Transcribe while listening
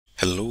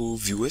Hello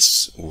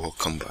viewers,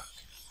 welcome back.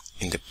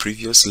 In the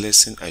previous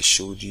lesson I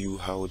showed you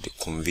how the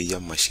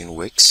conveyor machine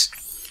works,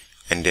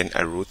 and then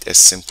I wrote a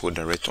simple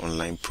direct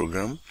online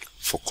program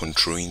for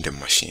controlling the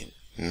machine.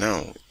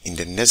 Now in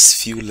the next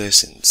few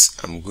lessons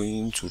I'm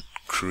going to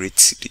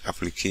create the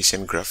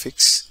application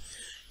graphics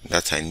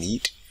that I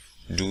need,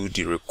 do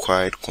the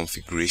required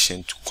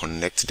configuration to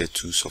connect the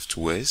two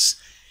softwares,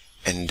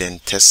 and then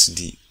test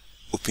the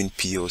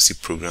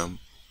OpenPLC program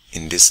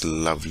in this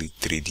lovely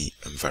 3D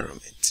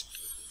environment.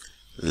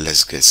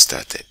 Let's get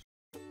started.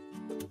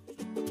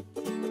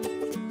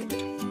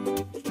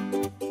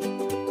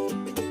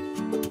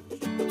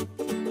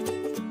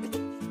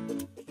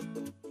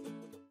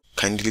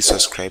 Kindly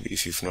subscribe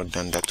if you've not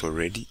done that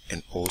already,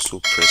 and also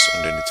press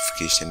on the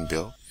notification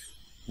bell.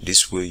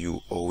 This way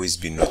you'll always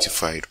be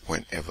notified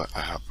whenever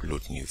I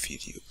upload new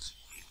videos.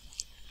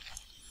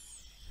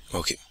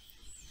 Okay.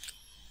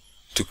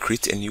 To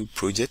create a new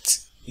project,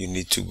 you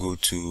need to go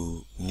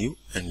to New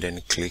and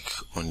then click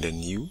on the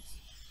New.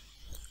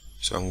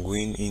 So I'm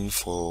going in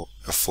for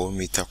a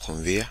 4-meter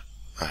conveyor.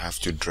 I have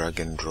to drag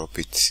and drop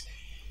it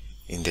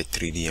in the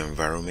 3D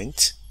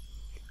environment.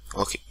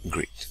 Okay,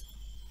 great.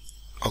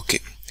 Okay,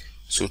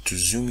 so to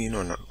zoom in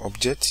on an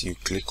object, you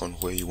click on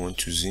where you want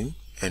to zoom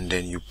and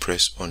then you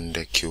press on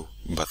the Q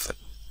button.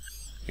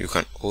 You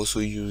can also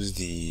use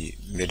the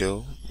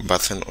middle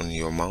button on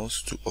your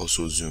mouse to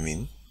also zoom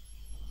in.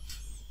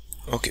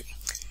 Okay,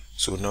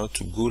 so now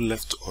to go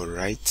left or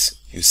right,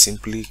 you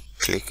simply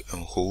click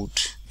and hold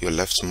your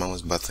left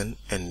mouse button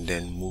and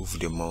then move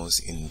the mouse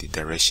in the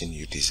direction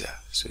you desire.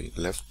 So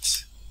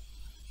left,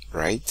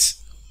 right,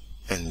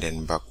 and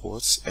then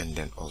backwards, and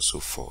then also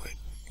forward.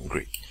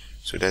 Great.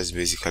 So that's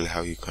basically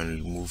how you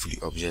can move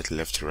the object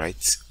left,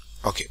 right.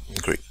 Okay,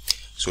 great.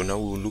 So now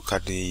we'll look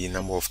at the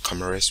number of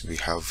cameras we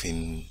have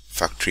in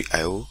factory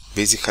IO.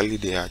 Basically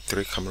there are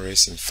 3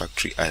 cameras in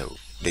factory IO.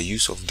 The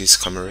use of these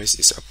cameras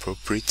is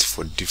appropriate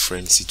for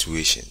different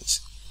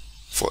situations.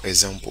 For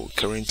example,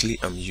 currently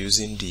I'm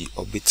using the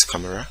orbit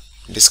camera.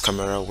 This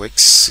camera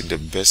works the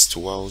best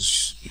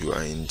whilst you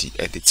are in the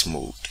edit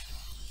mode.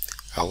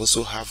 I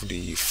also have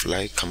the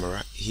fly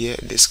camera. Here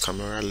this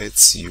camera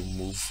lets you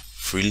move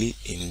freely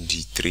in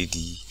the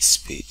 3D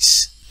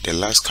space. The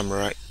last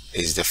camera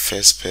is the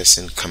first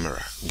person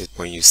camera.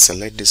 When you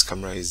select this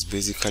camera, it's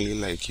basically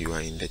like you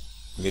are in the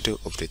middle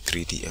of the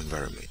 3D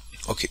environment.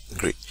 Okay,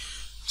 great.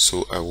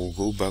 So I will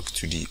go back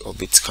to the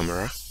orbit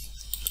camera,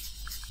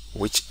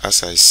 which,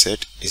 as I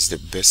said, is the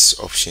best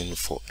option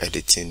for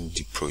editing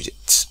the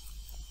project.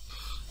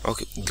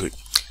 Okay, great.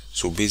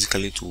 So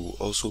basically it will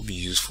also be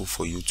useful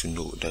for you to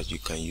know that you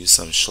can use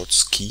some short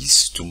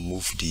keys to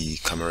move the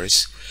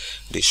cameras.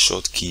 The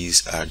short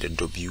keys are the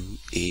W,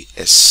 A,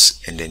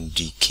 S, and then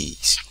D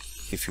keys.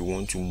 If you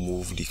want to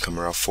move the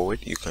camera forward,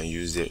 you can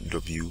use the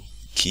W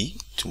key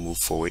to move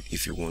forward.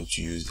 If you want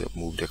to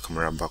move the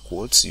camera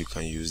backwards, you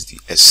can use the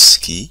S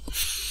key.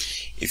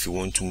 If you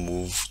want to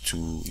move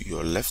to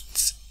your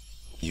left,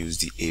 use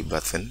the A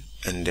button,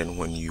 and then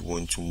when you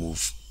want to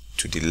move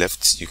to the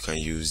left, you can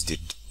use the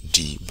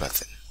D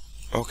button.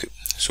 Okay,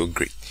 so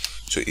great.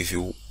 So if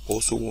you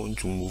also want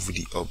to move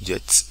the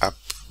objects up,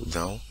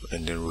 down,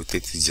 and then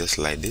rotate it just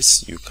like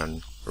this, you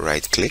can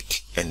right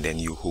click and then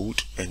you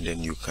hold, and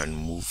then you can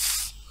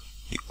move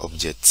the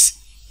objects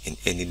in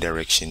any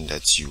direction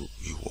that you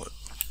want.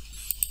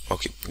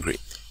 Okay, great.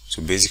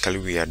 So basically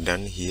we are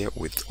done here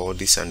with all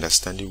this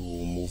understanding. We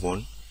will move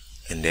on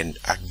and then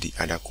add the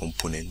other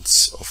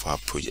components of our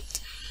project.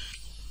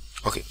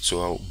 Okay,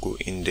 so I'll go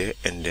in there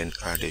and then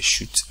add a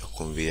chute, a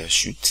conveyor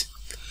chute.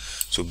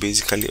 So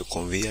basically a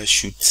conveyor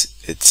chute,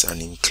 it's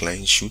an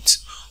inclined chute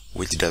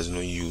which does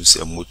not use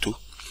a motor.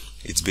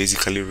 It's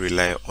basically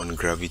rely on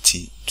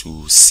gravity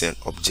to send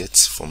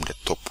objects from the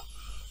top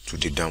to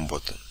the down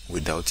button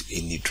without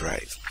any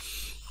drive.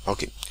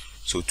 Okay,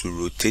 so to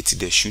rotate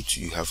the chute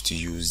you have to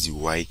use the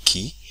Y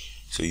key.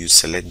 So you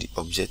select the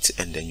object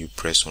and then you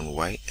press on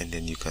Y, and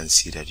then you can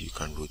see that you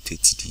can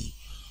rotate the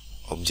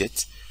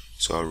object.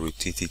 So I'll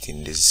rotate it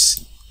in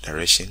this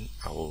direction.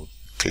 I will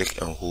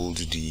click and hold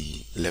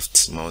the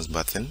left mouse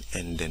button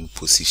and then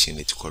position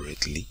it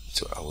correctly.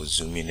 So I will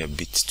zoom in a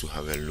bit to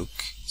have a look.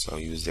 So I'll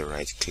use the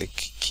right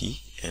click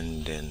key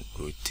and then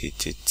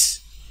rotate it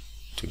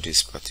to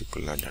this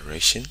particular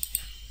direction,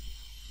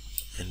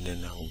 and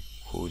then I'll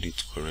hold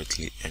it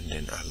correctly and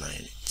then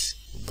align it.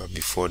 But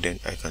before then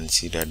I can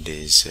see that there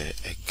is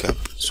a gap,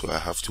 so I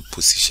have to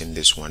position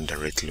this one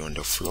directly on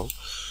the floor.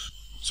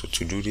 So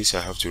to do this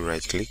I have to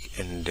right click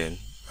and then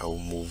I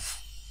will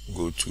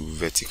go to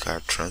vertical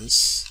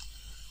trans,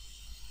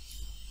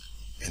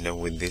 and then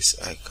with this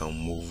I can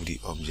move the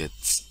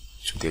object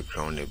to the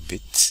ground a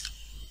bit,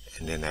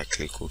 and then I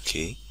click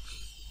OK,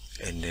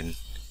 and then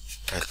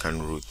I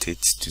can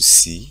rotate to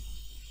see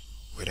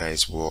whether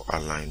it's well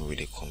aligned with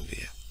the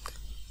conveyor.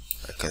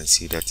 I can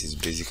see that it's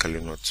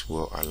basically not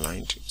well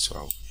aligned, so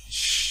I'll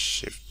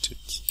shift it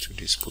to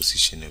this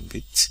position a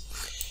bit,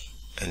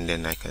 and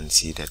then I can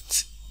see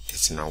that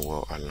it's now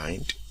well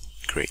aligned.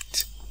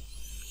 Great.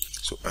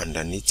 So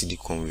underneath the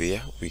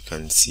conveyor we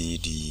can see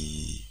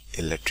the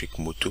electric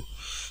motor.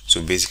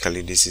 So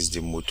basically this is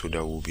the motor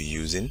that we'll be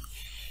using,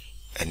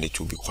 and it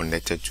will be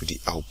connected to the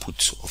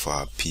output of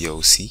our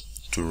PLC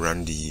to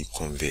run the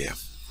conveyor.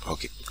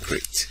 Okay,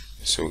 great.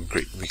 So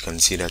great, we can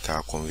see that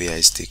our conveyor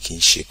is taking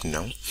shape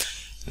now.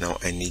 Now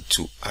I need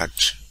to add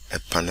a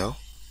panel,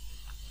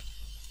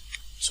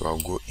 so I'll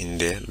go in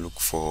there, look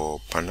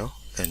for panel,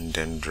 and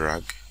then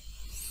drag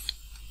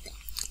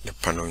the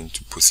panel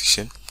into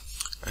position.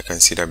 I can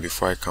see that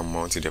before I can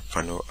mount the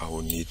panel, I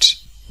will need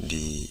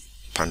the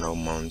panel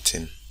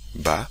mounting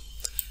bar.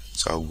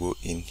 So I'll go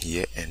in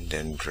here and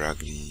then drag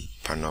the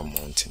panel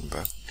mounting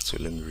bar. So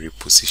let me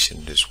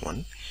reposition this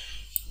one,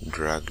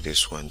 drag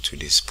this one to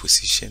this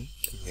position,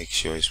 make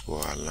sure it's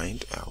well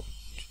aligned out.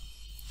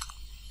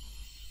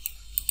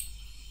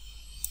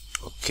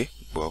 Okay,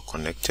 well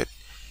connected.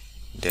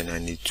 Then I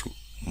need to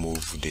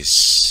move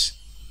this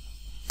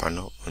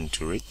panel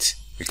onto it.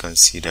 We can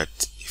see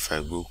that if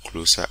I go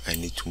closer, I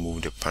need to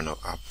move the panel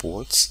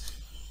upwards.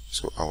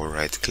 So I will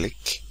right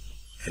click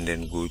and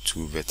then go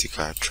to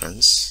vertical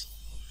trans,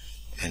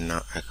 and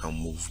now I can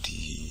move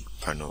the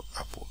panel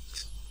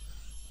upwards.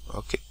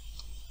 Okay,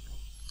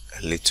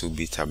 a little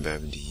bit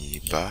above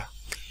the bar,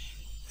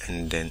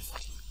 and then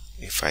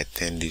if I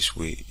turn this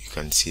way, you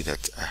can see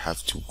that I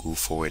have to go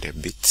forward a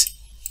bit.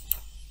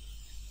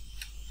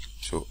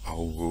 So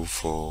I'll go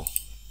for,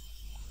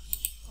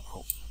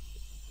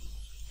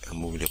 I'll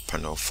move the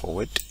panel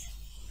forward,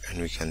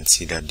 and we can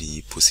see that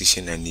the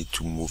position, I need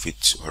to move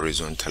it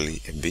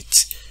horizontally a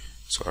bit.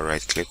 So I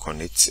right click on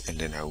it and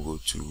then I'll go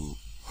to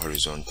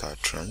horizontal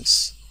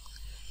trans,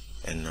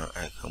 and now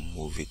I can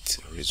move it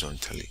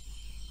horizontally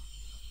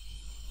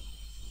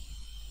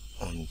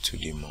onto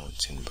the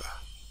mounting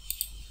bar.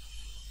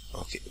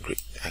 Okay,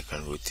 great. I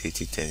can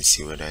rotate it and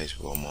see whether it's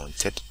well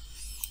mounted.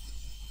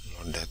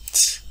 Not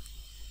that.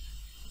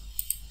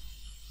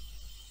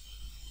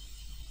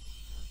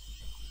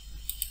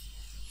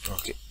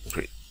 Okay,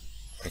 great.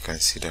 I can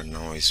see that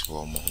now it's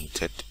well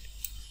mounted.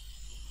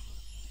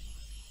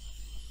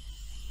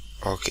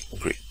 Okay,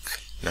 great.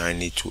 Now I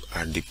need to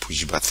add the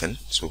push button.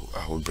 So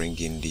I will bring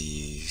in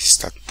the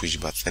start push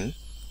button.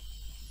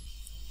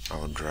 I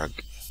will drag,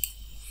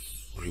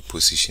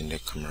 reposition the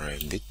camera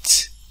a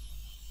bit.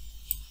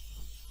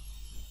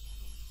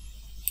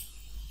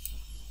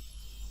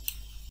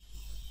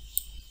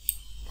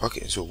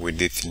 Okay, so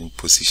with it in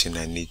position,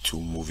 I need to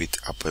move it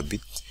up a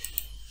bit.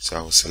 So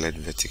I will select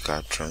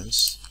vertical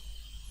trans,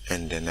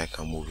 and then I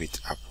can move it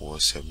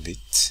upwards a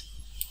bit.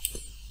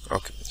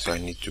 Okay, so I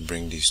need to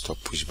bring the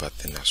stop push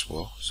button as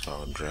well. So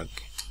I'll drag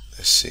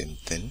the same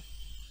thing,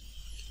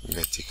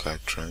 vertical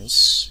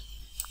trans,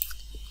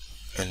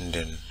 and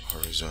then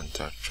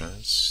horizontal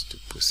trans to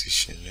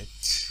position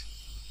it.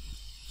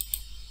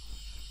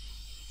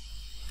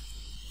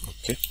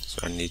 Okay,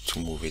 so I need to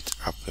move it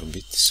up a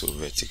bit, so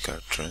vertical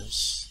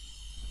trans.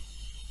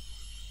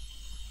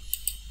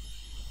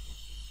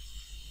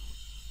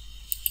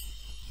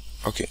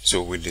 Okay,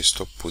 so with the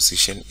stop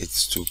position,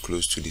 it's too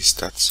close to the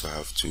start, so I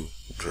have to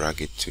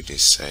drag it to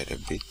this side a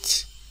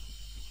bit.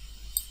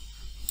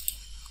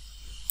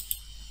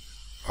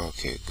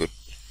 Okay, good.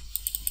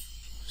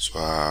 So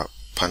our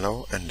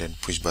panel and then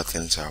push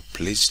buttons are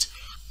placed.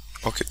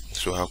 Okay,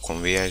 so our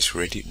conveyor is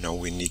ready. Now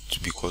we need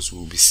to, because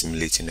we'll be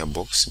simulating a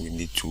box, we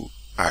need to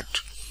add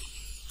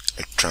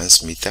a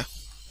transmitter.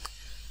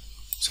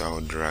 So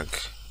I'll drag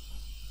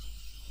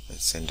and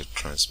send the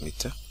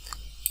transmitter.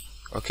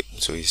 Okay,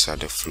 so it's at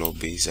the floor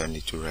base. I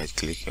need to right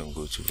click and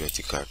go to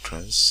vertical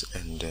trans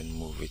and then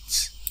move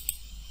it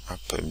up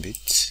a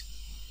bit.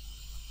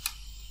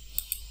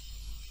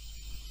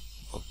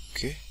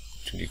 Okay,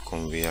 to the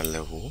conveyor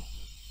level.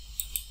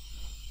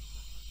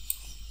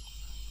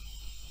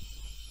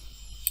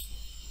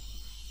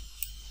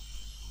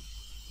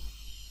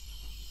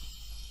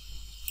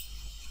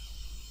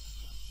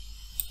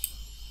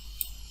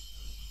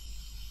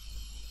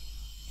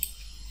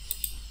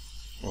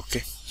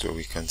 Okay, so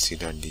we can see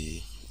that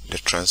the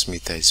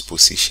transmitter is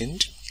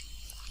positioned,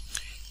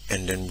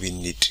 and then we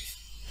need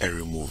a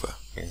remover.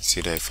 You can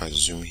see that if I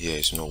zoom here,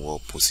 it's not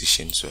well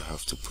positioned, so I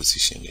have to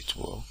position it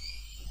well.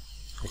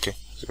 Okay,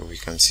 so we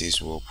can see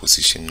it's well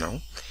positioned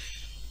now.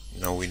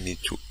 Now we need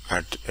to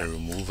add a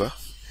remover,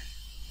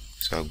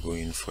 so I'll go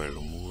in for a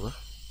remover.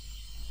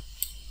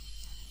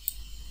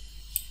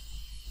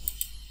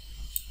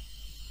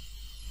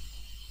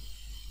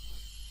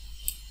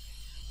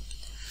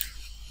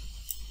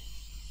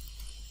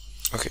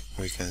 Okay,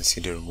 we can see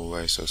the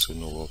remover is also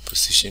not well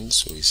positioned,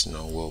 so it's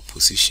now well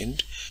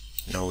positioned.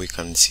 Now we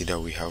can see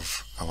that we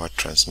have our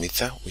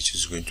transmitter, which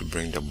is going to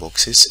bring the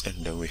boxes,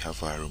 and then we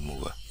have our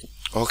remover.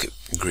 Okay,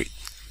 great.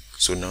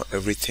 So now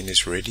everything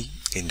is ready.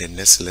 In the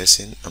next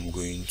lesson, I'm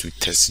going to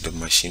test the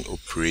machine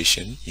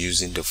operation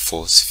using the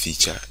force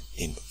feature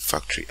in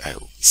Factory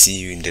IO. See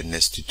you in the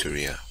next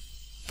tutorial.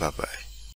 Bye bye.